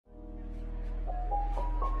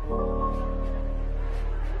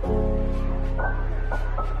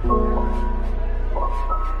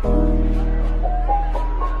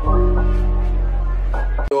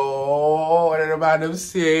about them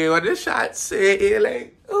say, what the shot say,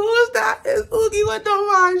 like, who's that? It's Oogie with the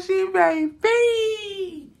washing,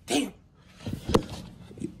 baby. Damn.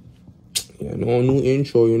 Yeah, no new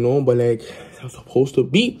intro, you know, but like, it's supposed to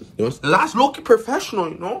be, you know, it's the last low-key professional,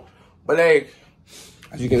 you know, but like,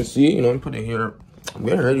 as you can see, you know, I'm putting here, I'm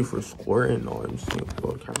getting ready for school, you know, I'm seeing,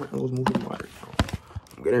 the camera angle's moving wide, you know.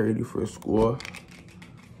 I'm getting ready for school.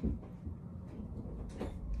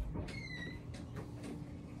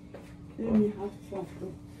 Huh? Yeah,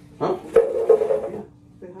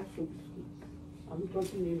 they have to. I'm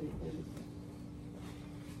talking in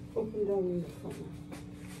open down in the front.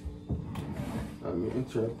 I'm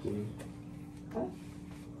interrupting. Huh?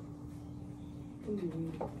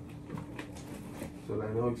 So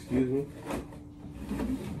like, no, excuse me.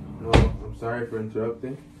 No, I'm sorry for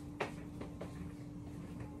interrupting.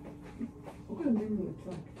 Open down in the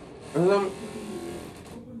front.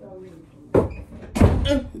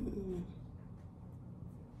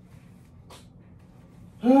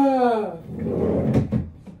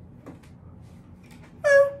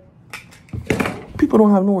 People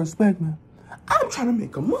don't have no respect, man. I'm trying to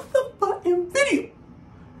make a motherfucking video.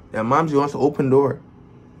 That mom's wants to open door.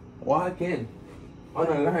 Walk in. On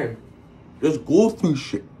a line. Just go through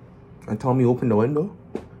shit. And tell me open the window?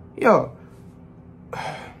 Yo.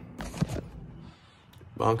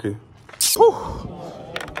 Bonky.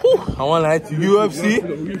 I want to lie to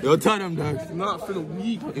UFC. Yo, tell them that. It's not for the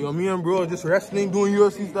week. Yo, me and bro just wrestling, doing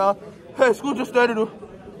UFC style. Hey, school just started though.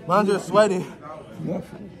 Man's just sweating.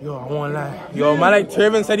 Yo, I won't lie. Yo, man, like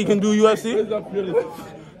Trevin said he can do UFC.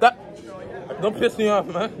 That don't piss me off,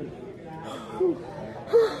 man.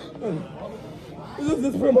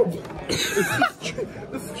 This from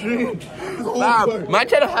a stream. Nah, man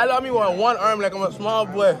try to holler at me with one arm like I'm a small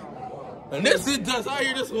boy. And this is just out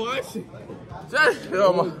here just watching. Just,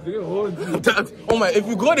 yo, man. Oh my, if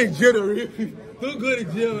you go to gym, don't go to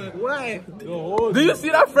gym, man. Why? Do you see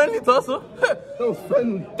that friendly tussle? That was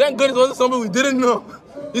friendly. Thank goodness it wasn't something we didn't know.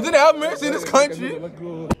 You didn't have mercy in this country.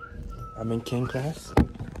 I'm in King class.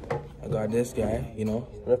 I got this guy, you know.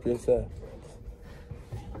 Rep yourself.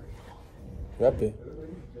 Rep it.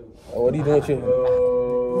 What are you doing with you?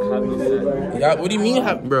 Yeah, what do you mean,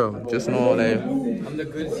 bro? Just know, like, I'm the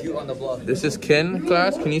goodest you on the block. this is Ken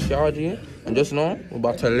class, kinesiology. And just know, we're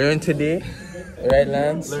about to learn today. Right,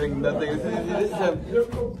 Lance? Learning nothing. This is a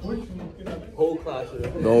whole class.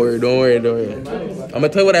 Don't worry. I'm gonna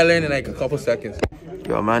tell you what I learned in like a couple seconds.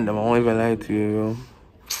 Yo, man, I won't even lie to you, yo.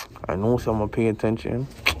 I know someone paying attention,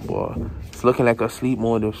 but it's looking like a sleep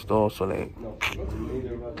motive store, so like,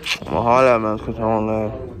 I'm gonna holler at man, cause I don't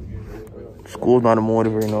lie. School's not a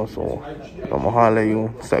motive right now, so I'm gonna holler at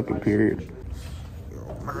you second period.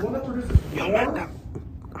 Yo, man,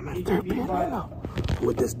 I'm at third period right now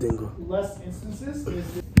with this dingo. Less instances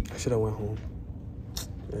is I should have went home.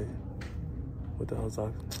 Hey, what the hell's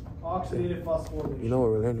that? oxidative phosphorylation. You know what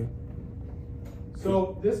we're learning?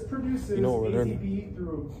 So this produces You know what we're learning? ATP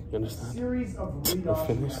through You a understand? series of redox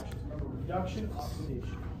finished. reactions. Remember, reduction,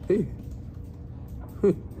 oxidation. Hey.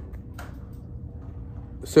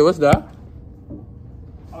 So what's that?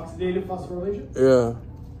 Oxidative phosphorylation Yeah.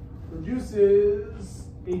 produces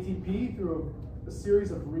ATP through a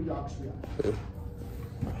series of redox reactions.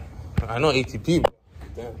 I know ATP.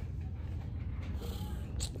 Damn.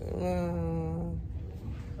 All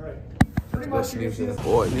right. Pretty much Let's leave produces it.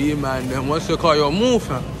 Boy, Lee, man, then what's your call? Your move,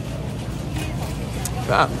 fam?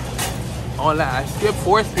 Fam. Oh, like, I skipped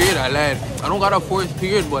fourth period. I lied. I don't got a fourth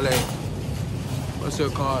period, but like, what's your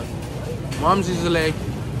call? Mom's is like,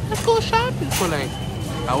 let's go shopping. So like,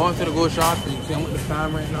 I want her to go shopping. You see, I'm with the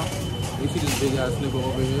fam right now. You see this big ass nigga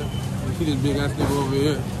over here. You see this big ass nigga over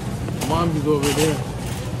here. Mom's is over there.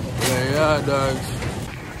 Like, yeah, dogs.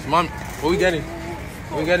 So, Mom, what we getting?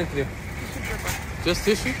 What we getting today? Just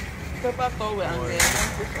tissue? Paper towel and then 1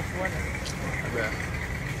 fish of water.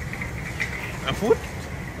 And food?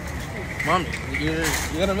 Mom,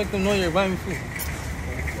 you gotta make them know you're buying food.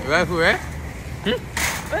 You're buying food, right?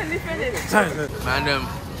 Well, listen it. Sorry. Man,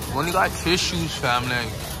 only got tissues, fam. Like,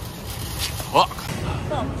 fuck.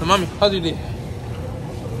 So, mommy, how's your day?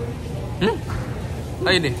 How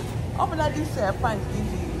you day? How about I just say a pint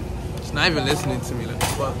easy? She's not even listening to me. Like,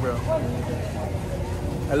 fuck, bro.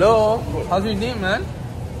 Hello? How's your day, man?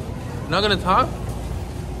 Not gonna talk?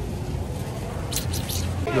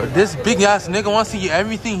 Yo, this big ass nigga wants to see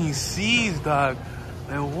everything he sees, dog.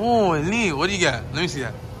 Like, whoa, Lee, what do you got? Let me see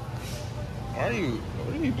that. What are you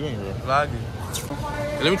doing, bro? Vlogging.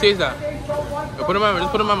 Hey, let me taste that. Yo, put it in my mouth.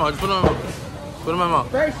 Just put it in my mouth. Just put it in my mouth. Put it in my mouth.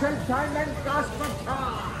 patient silent gospel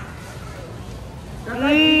time.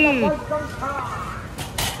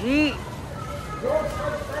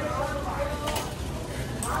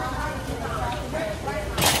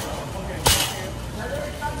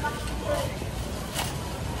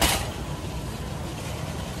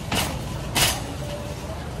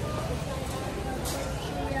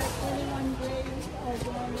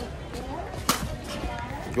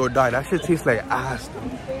 Yo, dog, that shit tastes like ass.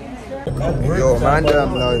 Yo, man,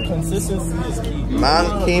 damn, like, Consistency is key.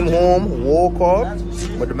 man came home, woke up,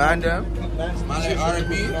 but the man damn, Man like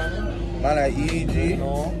R&B. man like EEG.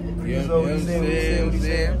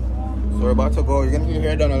 Same. So we're about to go. You're gonna get your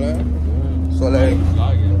hair done, alright? So like,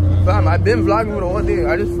 fam, I've been vlogging for the whole day.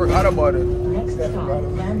 I just forgot about it.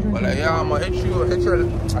 But like, yeah, I'm gonna hit your.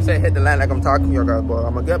 I say hit the line like I'm talking to you guys, but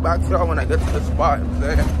I'm gonna get back to y'all when I get to the spot. You know what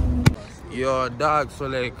I'm saying? Yo, dog, so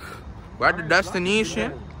like, we're at the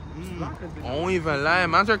destination. I won't even lie,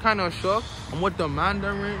 mans are kind of shook. I'm with the man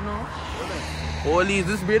them right now. Holy, is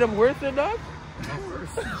this bread up worth it, dog?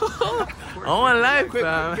 I won't lie,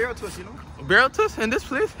 fam. Barrel twist, you know? Barrel twist in this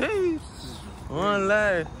place? Hey. I won't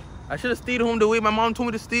lie. I should have stayed home the way my mom told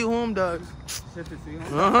me to stay home, dog.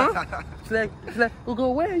 She's like, we'll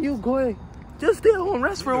go, where are you going? Just stay home,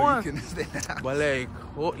 rest for once. But like,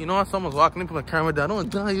 oh, you know when someone's walking in from the camera, I don't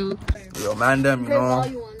tell you. Yo, man, them, you know.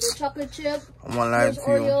 The chocolate chip. I'm gonna lie to you.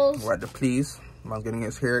 Oreos. We're at the Please. I'm getting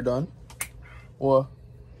his hair done. What?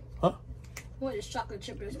 Huh? What is chocolate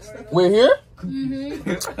chip? Is Oreo. We're here?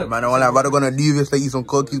 Mm-hmm. Man, I'm about to go to devious like eat some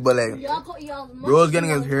cookies, but like, Y'all got y'all the bro's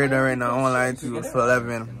getting his hair done right now. I won't lie to you. It's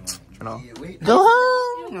 11. You know. Go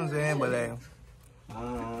home. You know what I'm saying? But like,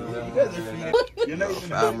 We're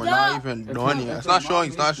not even doing it. It's not showing.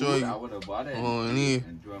 It's not showing. Oh, need.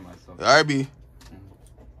 RB.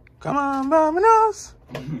 Come on, Domino's.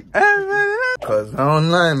 Everybody knows. cause I don't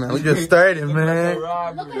know, man. We just started, man. Look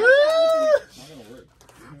at the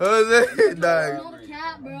What's that, dog? the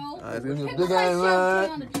cat, bro. It's gonna be a Pick big up my ass shirt, line. put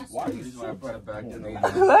it on the chest. Why you just want to put it back in the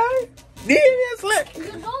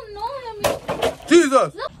You don't know him.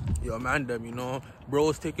 Jesus. Yo, man, them, you know,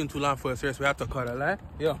 bro's taking too long for us here, so we have to cut it, like.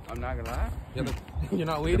 Yo, I'm not gonna lie. you're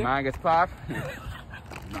not The waiting? man gets popped.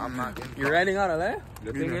 No, I'm not getting You're riding on it, like?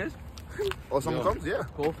 The thing is, Oh, someone comes? Yeah.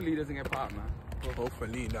 hopefully he doesn't get popped, man.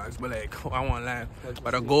 Hopefully, dogs, but like, I won't lie.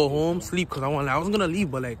 But I go home, sleep, because I won't lie. I was gonna leave,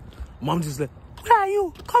 but like, mom just like, where are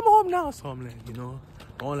you? Come home now. So I'm like, you know,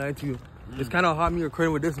 I won't lie to you. It's kind of hard me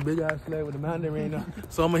recording with this big ass flag with the man there right now.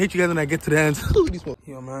 So I'm gonna hit you guys when I get to the end.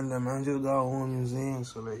 Yo, man, the man just got home, you know what I'm saying?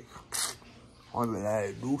 So like, I'm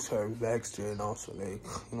like, do serve vexed, you know? So like,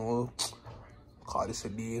 you know, call this a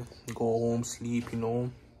day, go home, sleep, you know.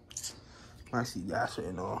 I see gas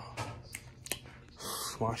right now.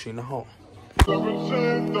 Smashing the home.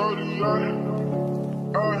 17, 30,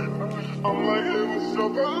 I'm like, hey, what's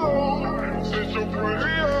up, hello? Since